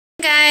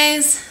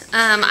Guys,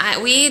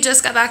 we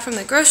just got back from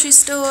the grocery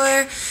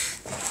store.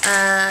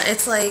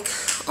 It's like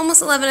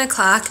almost 11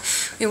 o'clock.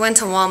 We went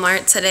to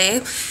Walmart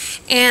today,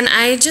 and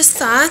I just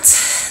thought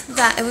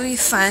that it would be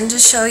fun to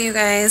show you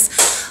guys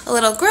a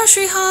little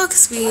grocery haul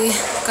because we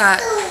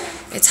got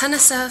a ton of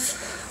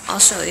stuff. I'll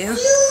show you.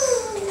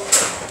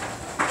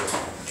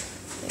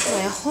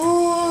 My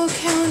whole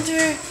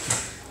counter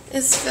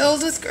is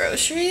filled with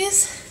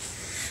groceries.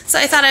 So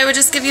I thought I would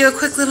just give you a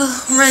quick little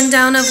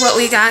rundown of what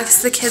we got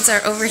because the kids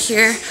are over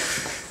here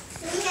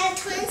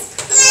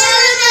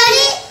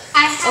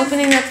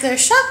opening up their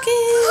shopkins.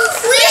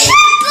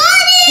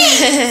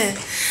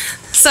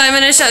 So I'm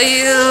going to show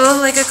you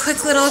like a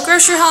quick little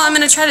grocery haul. I'm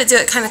going to try to do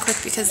it kind of quick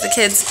because the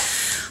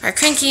kids are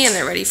cranky and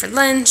they're ready for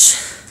lunch.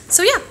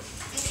 So yeah.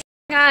 What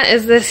I got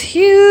is this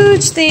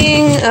huge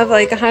thing of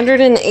like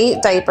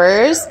 108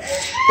 diapers.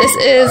 This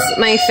is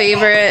my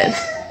favorite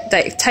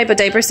type of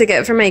diapers to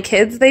get for my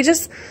kids. They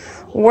just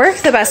work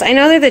the best. I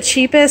know they're the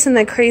cheapest and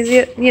the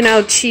crazy, you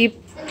know,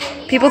 cheap.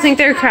 People think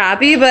they're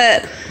crappy,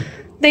 but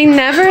they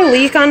never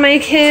leak on my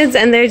kids,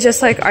 and they're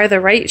just like are the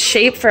right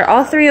shape for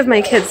all three of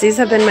my kids. These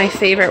have been my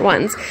favorite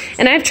ones.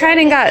 And I've tried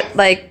and got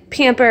like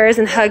Pampers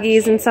and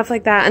Huggies and stuff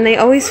like that, and they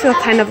always feel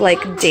kind of like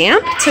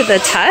damp to the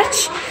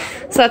touch.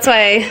 So that's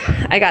why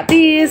I got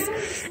these.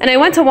 And I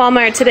went to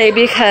Walmart today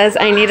because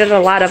I needed a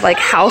lot of like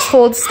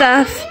household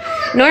stuff.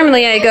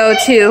 Normally I go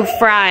to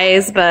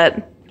Fry's,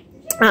 but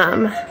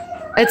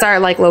it's our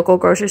like local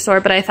grocery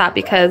store, but I thought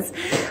because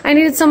I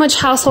needed so much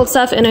household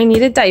stuff and I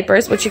needed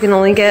diapers, which you can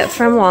only get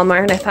from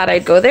Walmart, I thought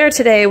I'd go there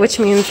today, which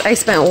means I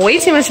spent way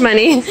too much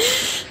money.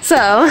 So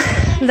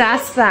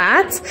that's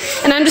that.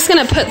 And I'm just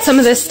gonna put some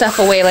of this stuff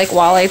away like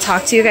while I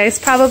talk to you guys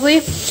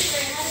probably.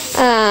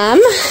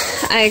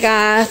 I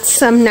got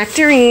some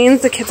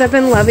nectarines. The kids have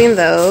been loving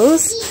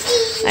those.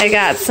 I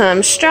got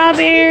some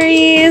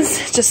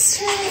strawberries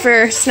just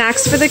for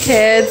snacks for the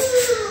kids.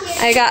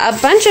 I got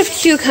a bunch of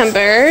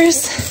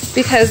cucumbers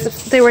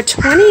because they were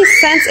 20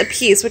 cents a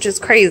piece, which is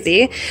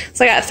crazy.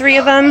 So I got 3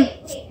 of them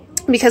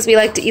because we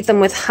like to eat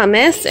them with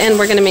hummus, and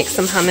we're gonna make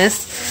some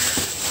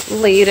hummus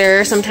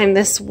later sometime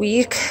this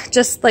week,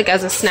 just like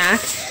as a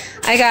snack.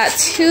 I got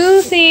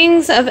 2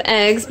 things of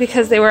eggs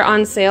because they were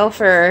on sale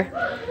for,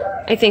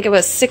 I think it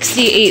was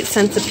 68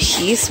 cents a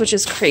piece, which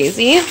is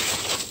crazy.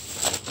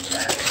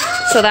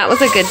 So that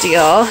was a good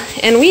deal.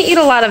 And we eat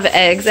a lot of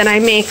eggs, and I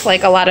make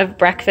like a lot of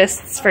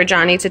breakfasts for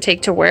Johnny to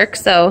take to work.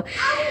 So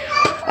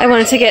I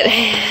wanted to get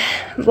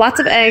lots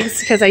of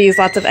eggs because I use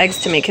lots of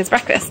eggs to make his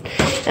breakfast.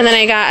 And then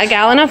I got a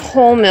gallon of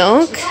whole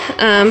milk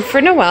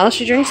for Noelle.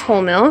 She drinks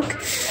whole milk.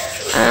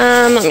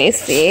 Let me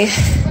see.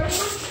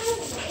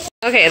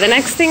 Okay, the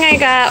next thing I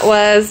got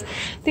was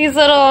these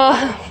little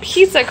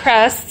pizza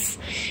crusts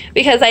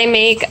because I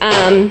make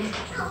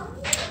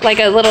like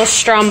a little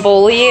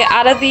stromboli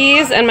out of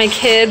these, and my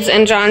kids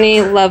and Johnny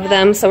love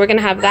them, so we're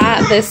gonna have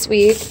that this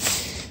week.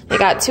 I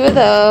got 2 of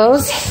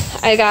those.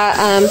 I got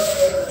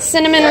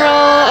cinnamon roll,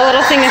 a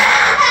little thing of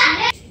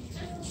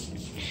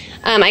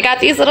I got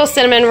these little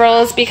cinnamon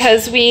rolls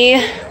because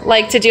we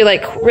like to do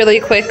like really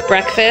quick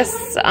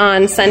breakfasts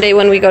on Sunday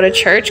when we go to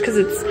church because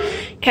it's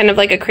kind of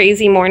like a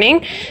crazy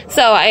morning.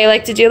 So I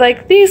like to do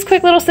like these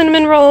quick little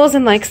cinnamon rolls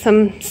and like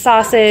some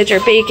sausage or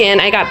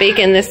bacon. I got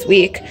bacon this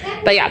week,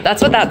 but yeah,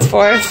 that's what that's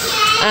for.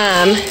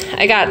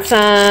 I got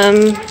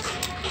some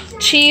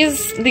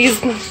cheese, these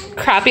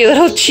crappy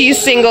little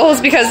cheese singles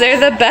because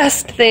they're the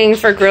best thing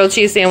for grilled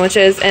cheese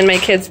sandwiches, and my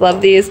kids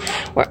love these.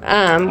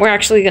 We're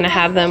actually gonna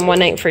have them one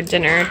night for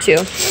dinner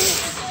too.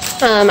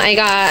 I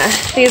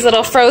got these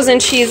little frozen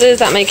cheeses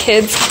that my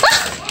kids,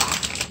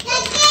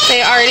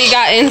 they already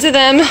got into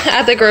them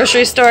at the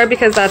grocery store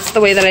because that's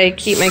the way that I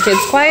keep my kids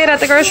quiet at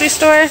the grocery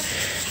store.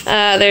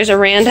 There's a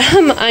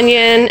random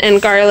onion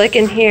and garlic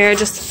in here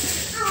just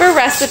for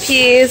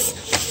recipes.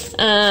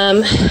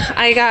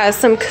 I got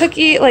some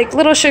cookie, like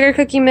little sugar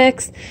cookie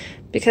mix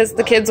because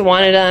the kids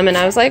wanted them, and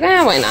I was like,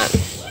 why not?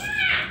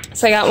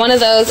 So I got one of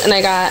those, and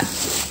I got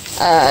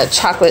a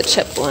chocolate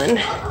chip one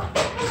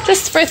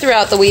just for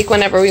throughout the week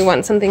whenever we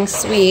want something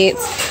sweet.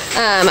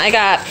 I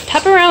got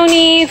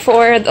pepperoni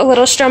for the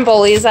little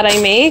strombolis that I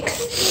make.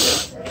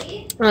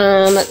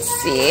 Let's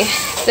see.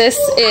 This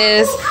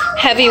is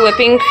heavy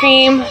whipping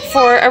cream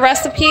for a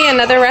recipe,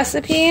 another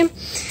recipe.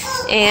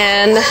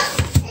 And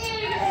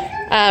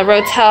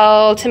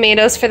Rotel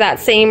tomatoes for that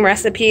same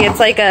recipe. It's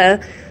like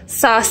a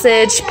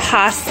sausage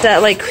pasta,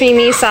 like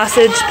creamy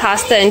sausage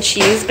pasta and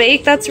cheese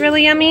bake that's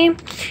really yummy.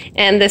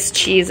 And this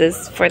cheese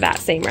is for that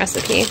same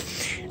recipe.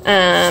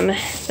 Then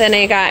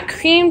I got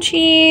cream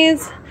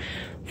cheese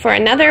for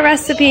another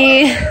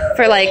recipe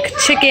for like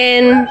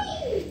chicken,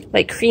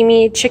 like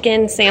creamy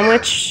chicken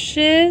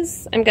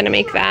sandwiches. I'm gonna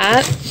make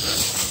that.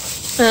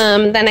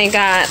 Then I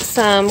got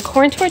some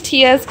corn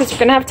tortillas because we're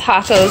gonna have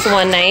tacos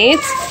one night.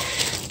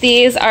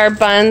 These are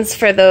buns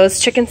for those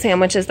chicken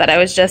sandwiches that I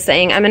was just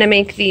saying. I'm gonna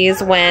make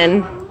these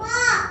when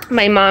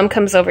my mom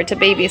comes over to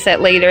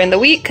babysit later in the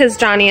week because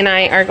Johnny and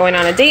I are going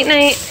on a date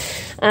night.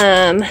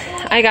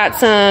 I got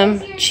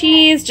some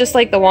cheese, just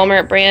like the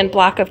Walmart brand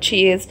block of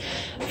cheese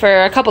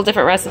for a couple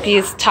different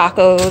recipes,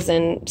 tacos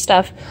and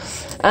stuff.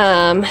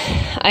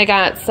 I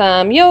got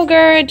some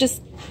yogurt,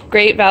 just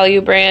great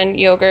value brand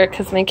yogurt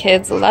because my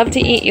kids love to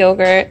eat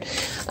yogurt.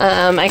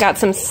 I got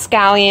some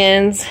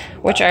scallions,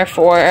 which are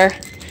for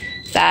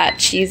that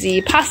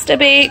cheesy pasta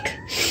bake.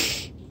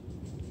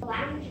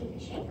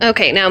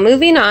 Okay, now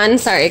moving on.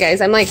 Sorry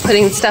guys, I'm like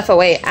putting stuff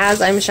away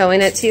as I'm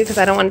showing it to you because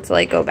I don't want it to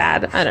like go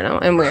bad. I don't know,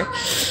 I'm weird.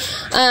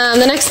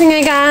 The next thing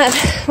I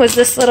got was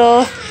this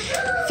little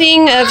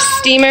thing of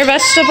steamer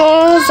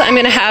vegetables. I'm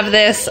gonna have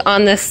this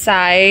on the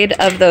side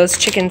of those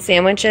chicken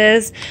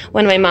sandwiches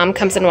when my mom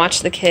comes and watch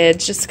the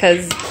kids, just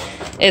because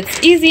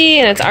it's easy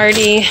and it's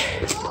already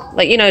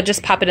like, you know,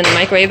 just pop it in the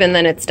microwave and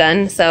then it's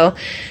done. So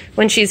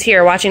when she's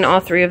here watching all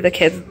three of the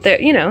kids, they're,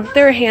 you know,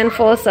 they're a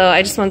handful, so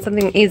I just want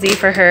something easy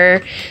for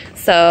her.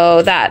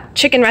 So that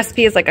chicken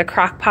recipe is like a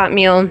crock pot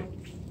meal.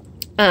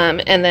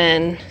 And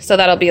then, so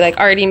that'll be like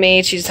already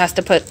made. She just has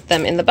to put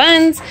them in the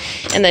buns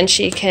and then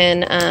she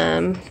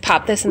can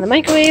pop this in the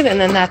microwave, and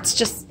then that's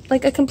just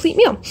like a complete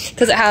meal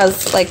because it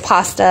has like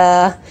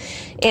pasta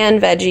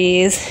and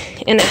veggies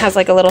and it has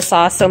like a little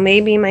sauce. So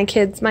maybe my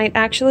kids might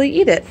actually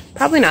eat it.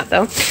 Probably not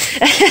though.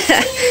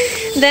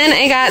 Then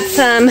I got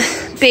some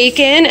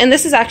bacon, and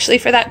this is actually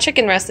for that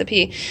chicken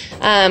recipe.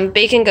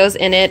 Bacon goes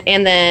in it,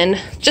 and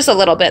then just a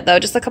little bit though,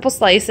 just a couple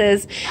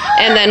slices,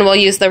 and then we'll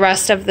use the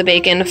rest of the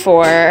bacon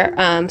for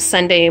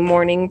Sunday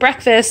morning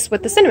breakfast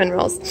with the cinnamon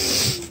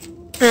rolls.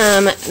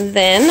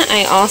 Then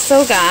I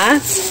also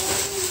got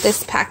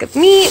this pack of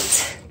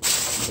meat.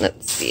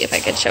 Let's see if I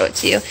can show it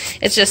to you.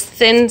 It's just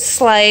thin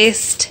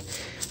sliced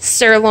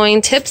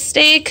sirloin tip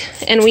steak,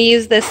 and we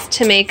use this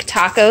to make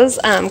tacos,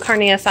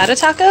 carne asada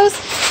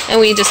tacos, and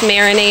we just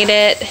marinate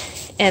it,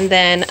 and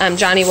then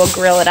Johnny will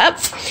grill it up,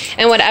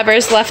 and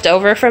whatever's left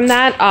over from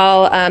that,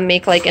 I'll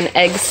make like an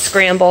egg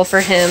scramble for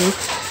him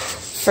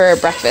for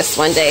breakfast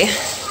one day.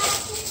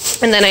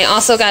 And then I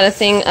also got a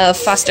thing of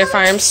Foster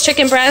Farms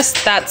chicken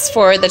breast. That's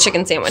for the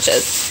chicken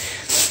sandwiches.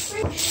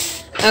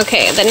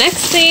 Okay, the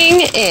next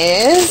thing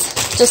is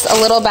just a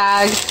little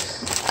bag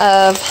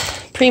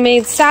of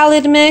pre-made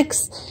salad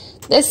mix.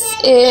 This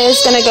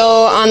is going to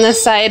go on the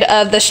side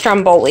of the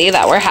stromboli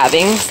that we're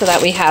having so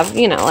that we have,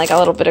 you know, like a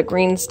little bit of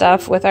green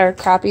stuff with our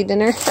crappy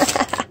dinner.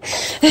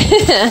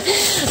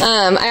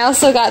 I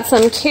also got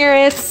some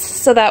carrots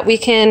so that we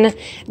can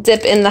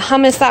dip in the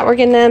hummus that we're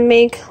going to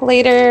make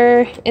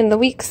later in the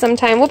week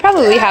sometime. We'll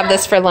probably have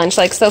this for lunch.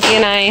 Like Sophie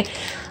and I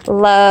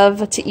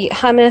love to eat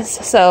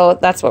hummus, so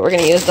that's what we're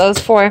going to use those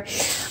for.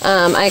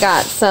 I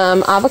got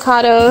some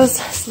avocados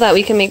so that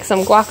we can make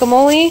some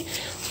guacamole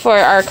for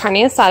our carne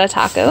asada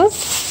tacos.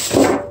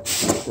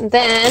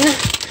 Then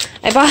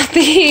I bought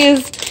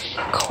these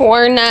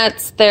corn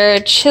nuts. They're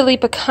chili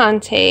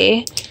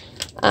picante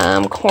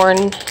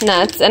corn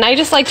nuts, and I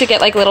just like to get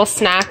like little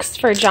snacks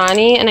for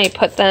Johnny, and I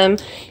put them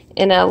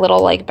in a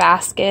little like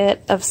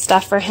basket of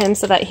stuff for him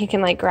so that he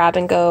can like grab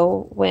and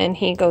go when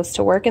he goes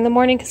to work in the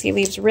morning, because he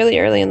leaves really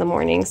early in the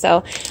morning.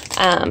 So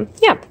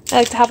yeah, I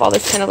like to have all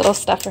this kind of little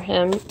stuff for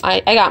him.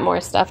 I got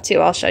more stuff too,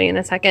 I'll show you in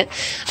a second.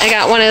 I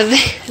got one of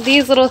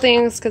these little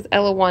things because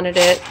Ella wanted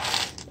it,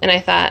 and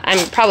I thought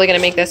I'm probably gonna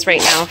make this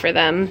right now for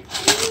them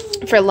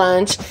for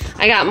lunch.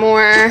 I got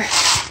more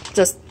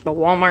just the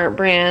Walmart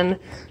brand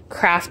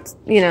Kraft,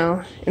 you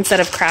know, instead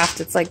of Kraft,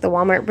 it's like the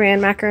Walmart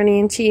brand macaroni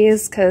and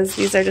cheese, because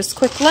these are just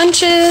quick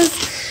lunches.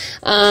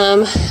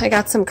 I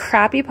got some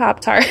crappy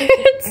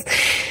Pop-Tarts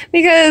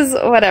because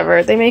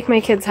whatever, they make my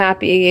kids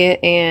happy,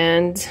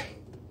 and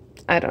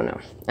I don't know,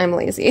 I'm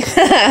lazy.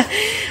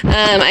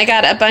 I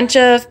got a bunch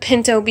of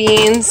pinto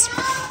beans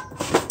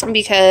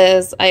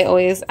because I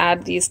always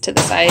add these to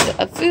the side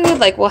of food.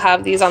 Like we'll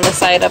have these on the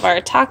side of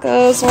our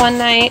tacos one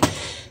night.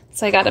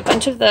 So I got a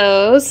bunch of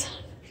those.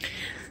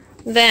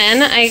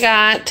 Then I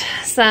got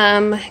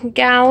some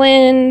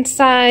gallon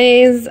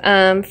size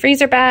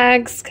freezer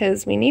bags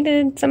because we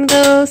needed some of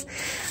those.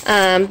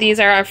 These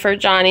are for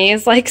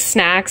Johnny's like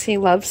snacks. He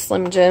loves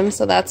Slim Jim,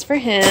 so that's for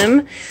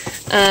him.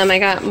 I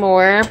got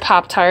more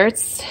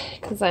Pop-Tarts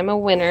because I'm a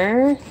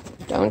winner.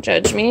 Don't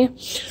judge me.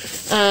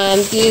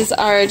 These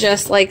are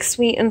just like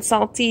sweet and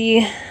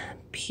salty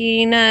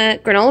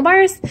peanut granola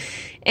bars,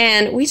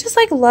 and we just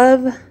like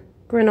love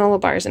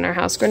granola bars in our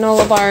house.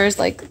 Granola bars,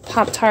 like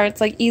Pop-Tarts,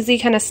 like easy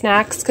kind of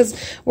snacks, because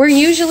we're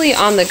usually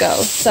on the go,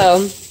 so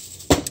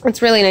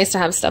it's really nice to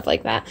have stuff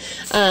like that.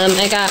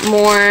 I got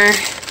more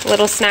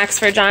little snacks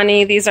for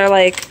Johnny. These are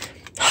like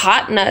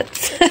hot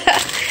nuts.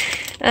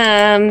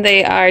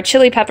 They are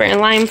chili pepper and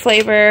lime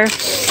flavor.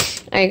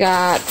 I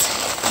got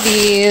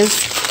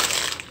these.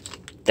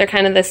 They're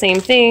kind of the same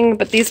thing,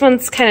 but these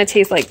ones kind of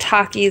taste like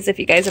Takis, if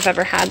you guys have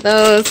ever had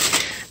those.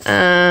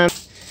 I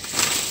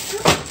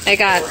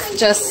got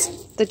just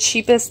the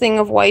cheapest thing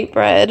of white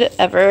bread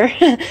ever,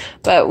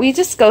 but we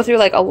just go through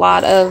like a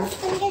lot of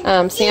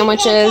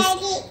sandwiches.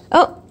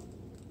 Oh,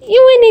 you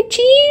want a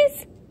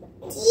cheese?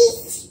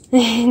 Cheese.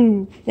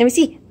 Let me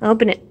see. I'll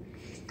open it.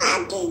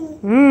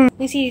 Let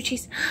me see your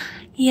cheese.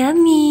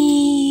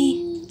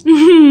 Yummy.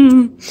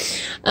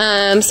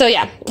 So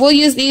yeah, we'll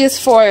use these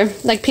for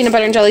like peanut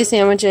butter and jelly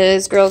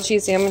sandwiches, grilled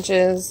cheese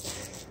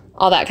sandwiches,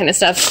 all that kind of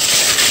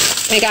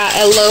stuff. I got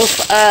a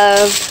loaf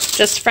of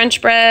just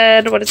French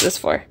bread. What is this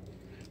for?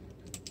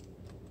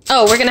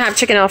 Oh, we're gonna have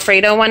chicken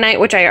Alfredo one night,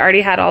 which I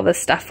already had all this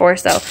stuff for,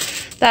 so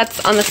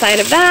that's on the side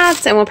of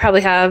that. And we'll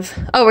probably have,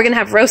 oh, we're gonna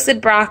have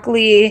roasted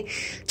broccoli,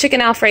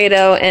 chicken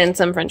Alfredo, and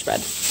some French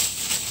bread.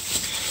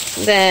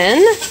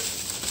 Then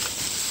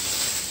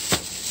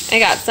I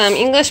got some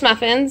English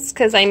muffins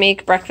because I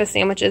make breakfast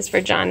sandwiches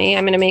for Johnny.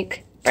 I'm gonna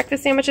make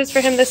breakfast sandwiches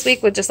for him this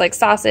week with just like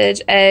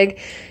sausage, egg,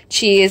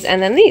 cheese,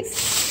 and then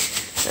these.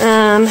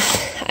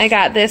 I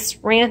got this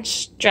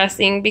ranch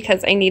dressing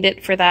because I need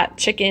it for that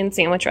chicken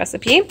sandwich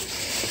recipe.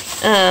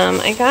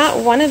 I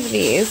got one of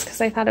these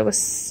because I thought it was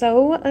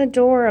so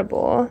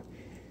adorable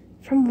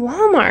from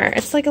Walmart.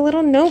 It's like a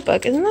little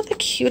notebook. Isn't that the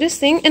cutest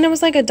thing? And it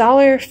was like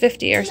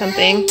 $1.50 or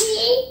something.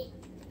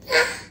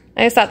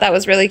 I just thought that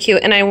was really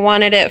cute, and I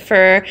wanted it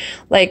for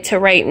like to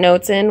write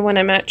notes in when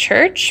I'm at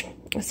church,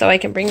 so I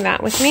can bring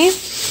that with me.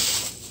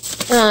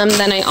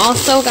 Then I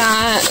also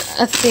got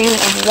a thing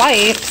of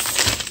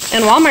wipes,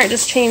 and Walmart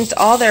just changed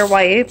all their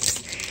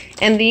wipes,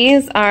 and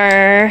these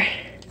are,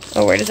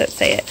 oh, where does it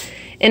say it?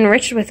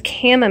 Enriched with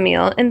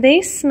chamomile, and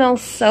they smell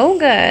so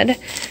good.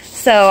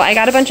 So I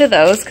got a bunch of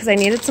those because I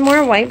needed some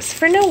more wipes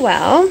for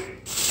Noel.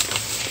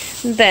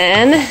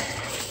 Then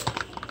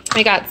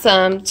I got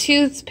some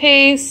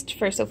toothpaste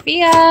for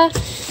Sophia.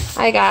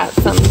 I got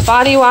some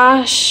body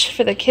wash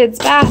for the kids'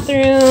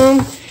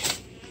 bathroom.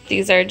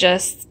 These are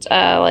just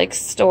like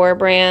store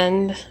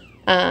brand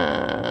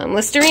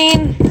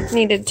Listerine.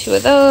 Needed 2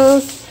 of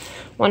those.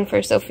 One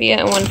for Sophia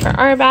and one for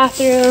our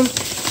bathroom.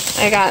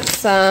 I got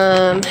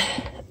some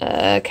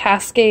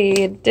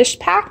Cascade dish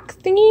pack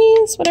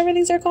thingies, whatever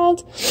these are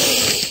called.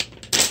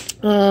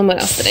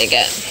 What else did I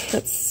get?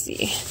 Let's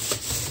see.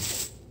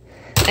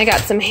 I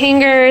got some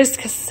hangers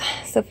because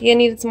Sophia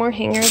needed some more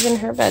hangers in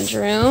her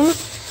bedroom.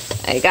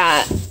 I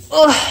got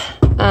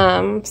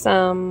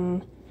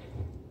some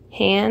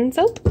hand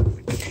soap.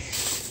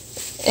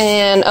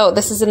 And, oh,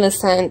 this is in the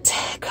scent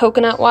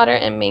coconut water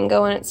and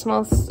mango, and it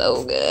smells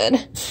so good.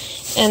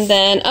 And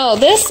then, oh,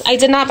 this, I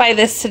did not buy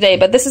this today,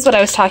 but this is what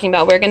I was talking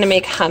about. We're going to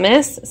make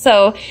hummus.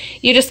 So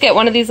you just get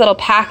one of these little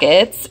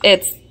packets.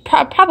 It's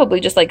probably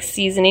just like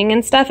seasoning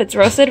and stuff. It's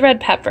roasted red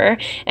pepper,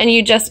 and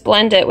you just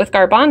blend it with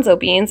garbanzo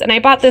beans. And I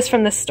bought this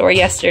from the store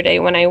yesterday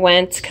when I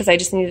went because I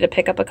just needed to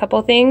pick up a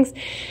couple things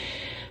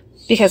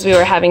because we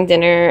were having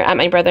dinner at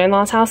my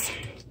brother-in-law's house.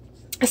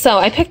 So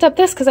I picked up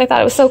this because I thought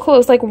it was so cool. It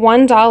was like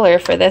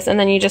 $1 for this, and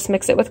then you just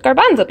mix it with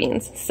garbanzo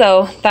beans.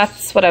 So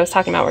that's what I was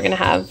talking about. We're going to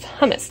have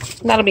hummus.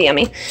 That'll be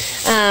yummy.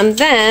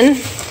 Then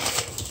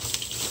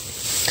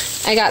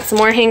I got some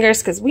more hangers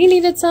because we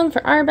needed some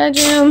for our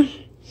bedroom.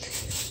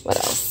 What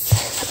else?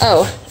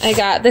 Oh, I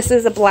got, this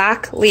is a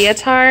black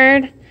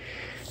leotard.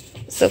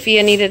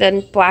 Sophia needed a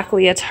black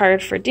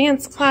leotard for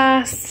dance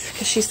class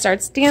because she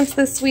starts dance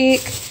this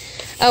week.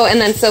 Oh,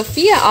 and then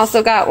Sophia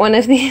also got one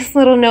of these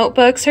little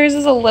notebooks. Hers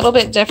is a little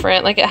bit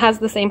different. Like, it has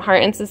the same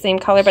heart and it's the same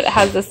color, but it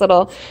has this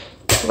little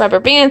rubber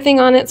band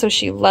thing on it, so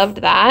she loved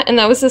that. And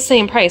that was the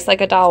same price, like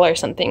 $1 or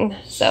something.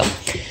 So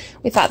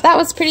we thought that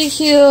was pretty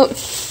cute.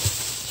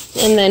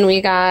 And then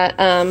we got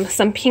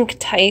some pink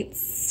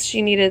tights.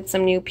 She needed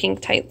some new pink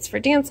tights for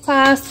dance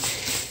class.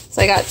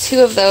 So I got 2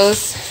 of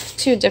those,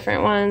 2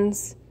 different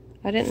ones.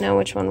 I didn't know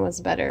which one was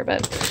better,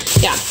 but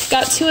yeah,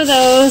 got 2 of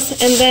those.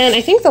 And then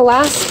I think the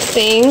last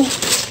thing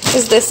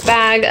is this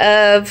bag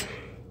of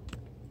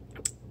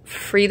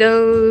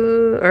Frito-Lay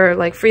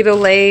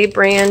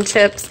brand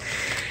chips.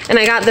 And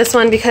I got this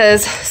one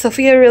because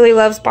Sophia really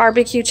loves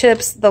barbecue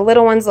chips. The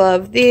little ones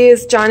love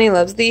these. Johnny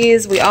loves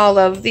these. We all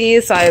love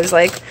these. So I was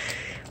like,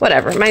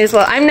 whatever, might as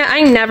well.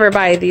 I never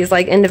buy these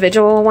like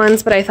individual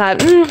ones, but I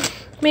thought,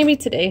 maybe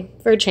today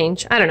for a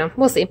change. I don't know.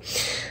 We'll see.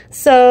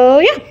 So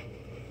yeah.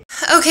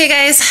 Okay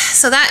guys,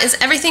 so that is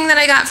everything that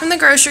I got from the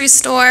grocery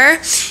store,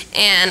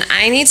 and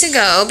I need to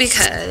go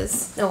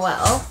because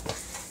Noelle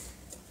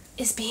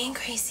is being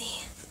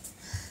crazy.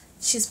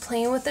 She's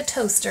playing with the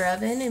toaster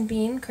oven and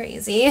being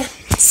crazy.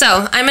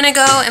 So I'm gonna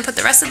go and put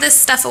the rest of this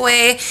stuff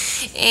away,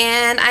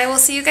 and I will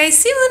see you guys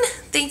soon.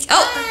 Thank you.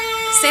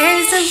 Oh, say hi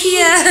to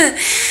Sophia.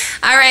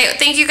 All right,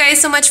 thank you guys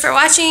so much for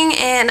watching,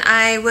 and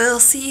I will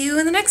see you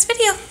in the next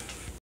video.